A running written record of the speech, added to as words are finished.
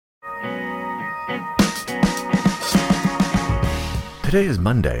Today is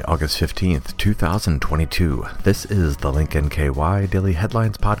Monday, August 15th, 2022. This is the Link NKY Daily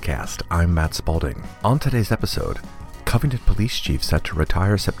Headlines Podcast. I'm Matt Spaulding. On today's episode, Covington Police Chief set to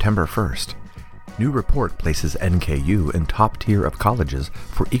retire September 1st. New report places NKU in top tier of colleges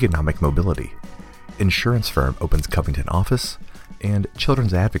for economic mobility. Insurance firm opens Covington office. And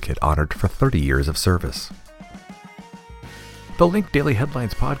Children's Advocate honored for 30 years of service. The Link Daily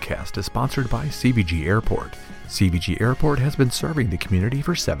Headlines Podcast is sponsored by CVG Airport. CVG Airport has been serving the community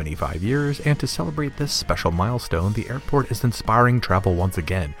for 75 years, and to celebrate this special milestone, the airport is inspiring travel once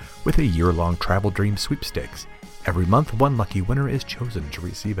again with a year-long Travel Dream Sweepstakes. Every month, one lucky winner is chosen to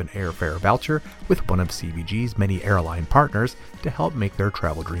receive an airfare voucher with one of CVG's many airline partners to help make their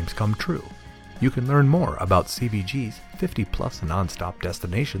travel dreams come true. You can learn more about CVG's 50-plus non-stop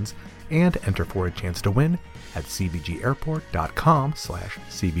destinations and enter for a chance to win at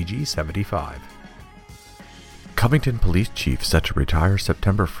cvgairport.com/CVG75. Covington Police Chief set to retire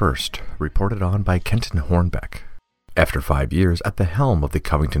September 1st, reported on by Kenton Hornbeck. After 5 years at the helm of the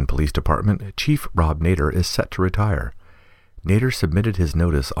Covington Police Department, Chief Rob Nader is set to retire. Nader submitted his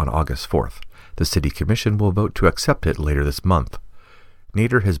notice on August 4th. The City Commission will vote to accept it later this month.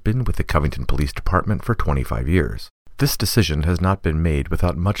 Nader has been with the Covington Police Department for 25 years. This decision has not been made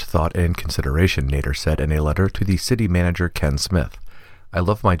without much thought and consideration, Nader said in a letter to the city manager Ken Smith. I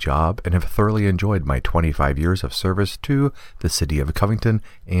love my job and have thoroughly enjoyed my 25 years of service to the city of Covington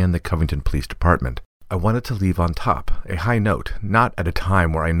and the Covington Police Department. I wanted to leave on top, a high note, not at a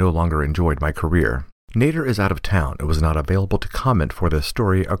time where I no longer enjoyed my career. Nader is out of town and was not available to comment for this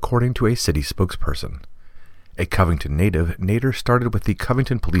story, according to a city spokesperson. A Covington native, Nader started with the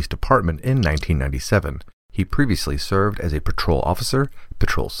Covington Police Department in 1997. He previously served as a patrol officer,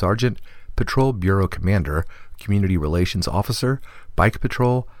 patrol sergeant, patrol bureau commander, community relations officer, bike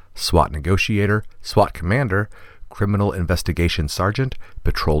patrol, SWAT negotiator, SWAT commander, criminal investigation sergeant,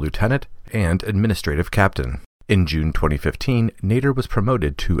 patrol lieutenant, and administrative captain. In June 2015, Nader was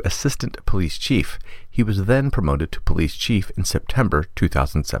promoted to assistant police chief. He was then promoted to police chief in September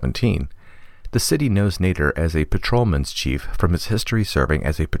 2017. The city knows Nader as a patrolman's chief from his history serving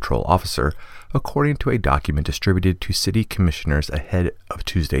as a patrol officer, according to a document distributed to city commissioners ahead of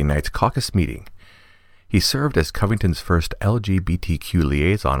Tuesday night's caucus meeting. He served as Covington's first LGBTQ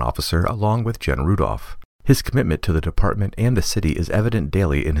liaison officer along with Jen Rudolph. His commitment to the department and the city is evident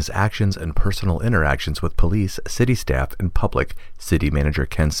daily in his actions and personal interactions with police, city staff, and public, city manager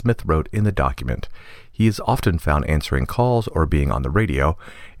Ken Smith wrote in the document. He is often found answering calls or being on the radio,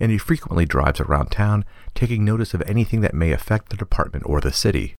 and he frequently drives around town, taking notice of anything that may affect the department or the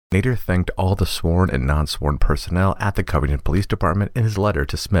city. Nader thanked all the sworn and non-sworn personnel at the Covington Police Department in his letter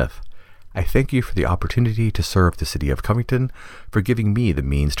to Smith. I thank you for the opportunity to serve the city of Covington, for giving me the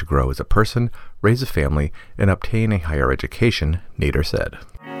means to grow as a person, raise a family, and obtain a higher education, Nader said.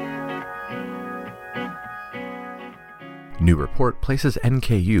 New report places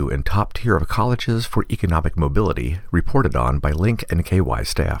NKU in top tier of colleges for economic mobility, reported on by Link NKY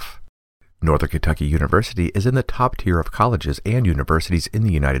staff. Northern Kentucky University is in the top tier of colleges and universities in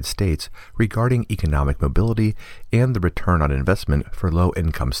the United States regarding economic mobility and the return on investment for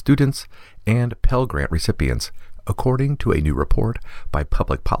low-income students and Pell Grant recipients, according to a new report by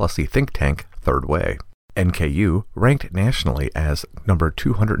public policy think tank Third Way. NKU, ranked nationally as number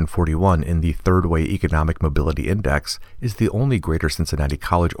 241 in the Third Way Economic Mobility Index, is the only Greater Cincinnati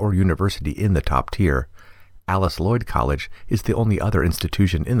college or university in the top tier. Alice Lloyd College is the only other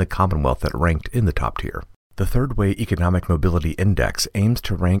institution in the Commonwealth that ranked in the top tier. The Third Way Economic Mobility Index aims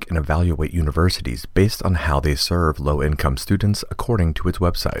to rank and evaluate universities based on how they serve low-income students according to its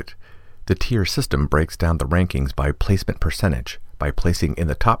website. The tier system breaks down the rankings by placement percentage. By placing in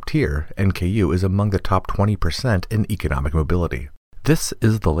the top tier, NKU is among the top 20% in economic mobility. This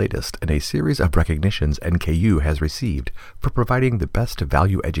is the latest in a series of recognitions NKU has received for providing the best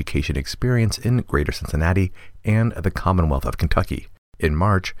value education experience in Greater Cincinnati and the Commonwealth of Kentucky. In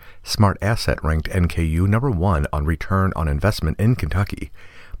March, Smart Asset ranked NKU number 1 on return on investment in Kentucky.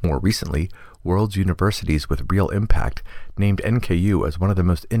 More recently, World's Universities with Real Impact named NKU as one of the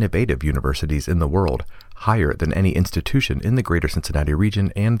most innovative universities in the world, higher than any institution in the Greater Cincinnati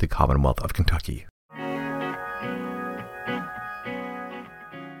region and the Commonwealth of Kentucky.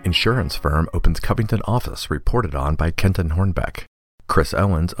 Insurance firm opens Covington office, reported on by Kenton Hornbeck. Chris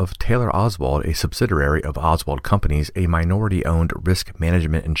Owens of Taylor Oswald, a subsidiary of Oswald Companies, a minority-owned risk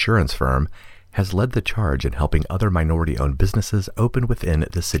management insurance firm, has led the charge in helping other minority-owned businesses open within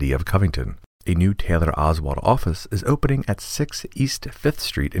the city of Covington. A new Taylor Oswald office is opening at 6 East 5th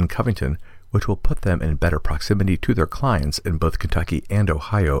Street in Covington, which will put them in better proximity to their clients in both Kentucky and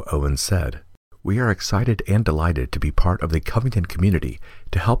Ohio, Owens said. We are excited and delighted to be part of the Covington community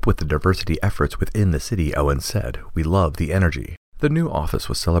to help with the diversity efforts within the city, Owens said. We love the energy. The new office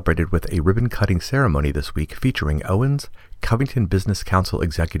was celebrated with a ribbon-cutting ceremony this week featuring Owens, Covington Business Council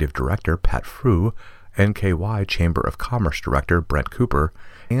Executive Director Pat Frew, NKY Chamber of Commerce Director Brent Cooper,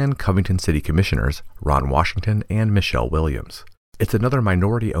 and Covington City Commissioners Ron Washington and Michelle Williams. It's another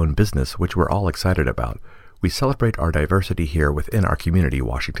minority-owned business which we're all excited about. We celebrate our diversity here within our community,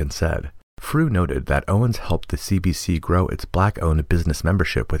 Washington said. Frew noted that Owens helped the CBC grow its Black-owned business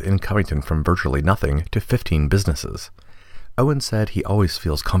membership within Covington from virtually nothing to 15 businesses. Owens said he always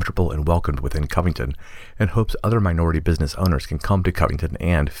feels comfortable and welcomed within Covington and hopes other minority business owners can come to Covington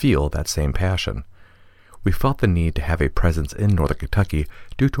and feel that same passion. We felt the need to have a presence in Northern Kentucky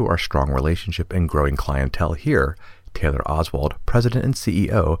due to our strong relationship and growing clientele here, Taylor Oswald, President and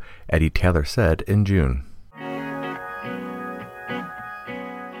CEO, Eddie Taylor said in June.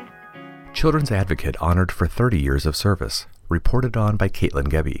 Children's Advocate honored for 30 years of service, reported on by Caitlin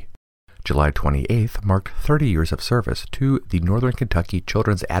Gebbe. July 28th marked 30 years of service to the Northern Kentucky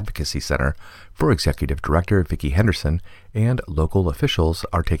Children's Advocacy Center for Executive Director Vicki Henderson, and local officials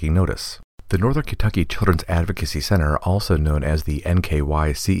are taking notice. The Northern Kentucky Children's Advocacy Center, also known as the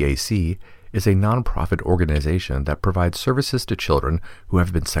NKY-CAC, is a nonprofit organization that provides services to children who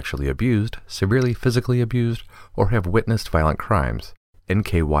have been sexually abused, severely physically abused, or have witnessed violent crimes.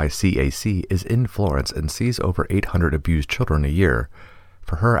 NKY-CAC is in Florence and sees over 800 abused children a year.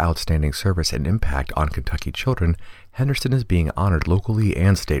 For her outstanding service and impact on Kentucky children, Henderson is being honored locally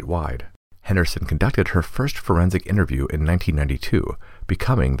and statewide. Henderson conducted her first forensic interview in 1992,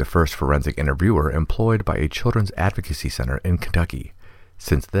 becoming the first forensic interviewer employed by a children's advocacy center in Kentucky.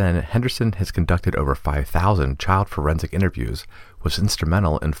 Since then, Henderson has conducted over 5,000 child forensic interviews, was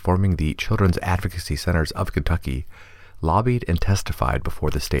instrumental in forming the Children's Advocacy Centers of Kentucky, lobbied and testified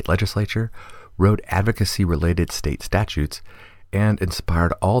before the state legislature, wrote advocacy-related state statutes, and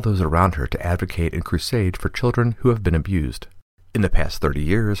inspired all those around her to advocate and crusade for children who have been abused. In the past 30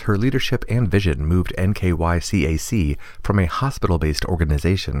 years, her leadership and vision moved NKY-CAC from a hospital-based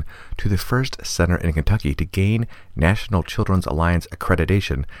organization to the first center in Kentucky to gain National Children's Alliance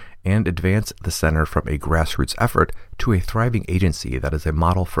accreditation and advance the center from a grassroots effort to a thriving agency that is a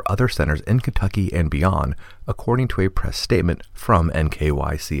model for other centers in Kentucky and beyond, according to a press statement from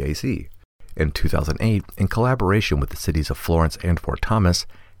NKY-CAC. In 2008, in collaboration with the cities of Florence and Fort Thomas,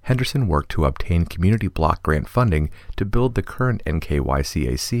 Henderson worked to obtain community block grant funding to build the current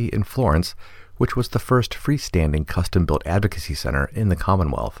NKY-CAC in Florence, which was the first freestanding custom-built advocacy center in the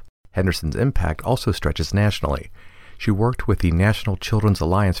Commonwealth. Henderson's impact also stretches nationally. She worked with the National Children's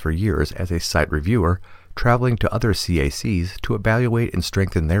Alliance for years as a site reviewer, traveling to other CACs to evaluate and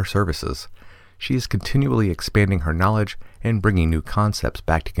strengthen their services. She is continually expanding her knowledge and bringing new concepts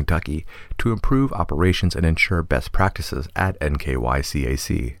back to Kentucky to improve operations and ensure best practices at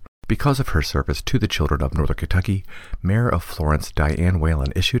NKY-CAC. Because of her service to the children of Northern Kentucky, Mayor of Florence Diane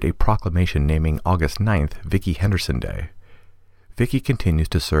Whalen issued a proclamation naming August 9th Vicki Henderson Day. Vicki continues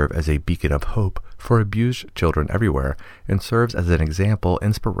to serve as a beacon of hope for abused children everywhere and serves as an example,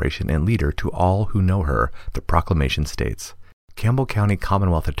 inspiration, and leader to all who know her, the proclamation states. Campbell County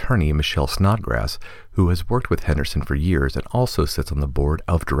Commonwealth Attorney Michelle Snodgrass, who has worked with Henderson for years and also sits on the board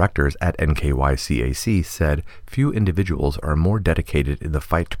of directors at NKY-CAC, said few individuals are more dedicated in the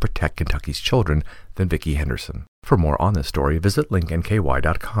fight to protect Kentucky's children than Vicki Henderson. For more on this story, visit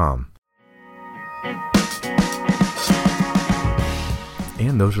linknky.com.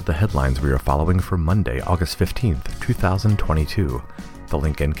 And those are the headlines we are following for Monday, August 15th, 2022. The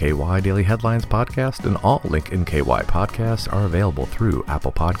Link NKY Daily Headlines podcast and all Link NKY podcasts are available through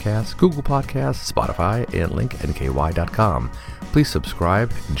Apple Podcasts, Google Podcasts, Spotify, and linknky.com. Please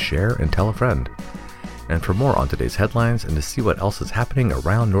subscribe and share and tell a friend. And for more on today's headlines and to see what else is happening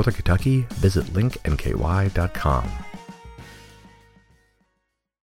around Northern Kentucky, visit linknky.com.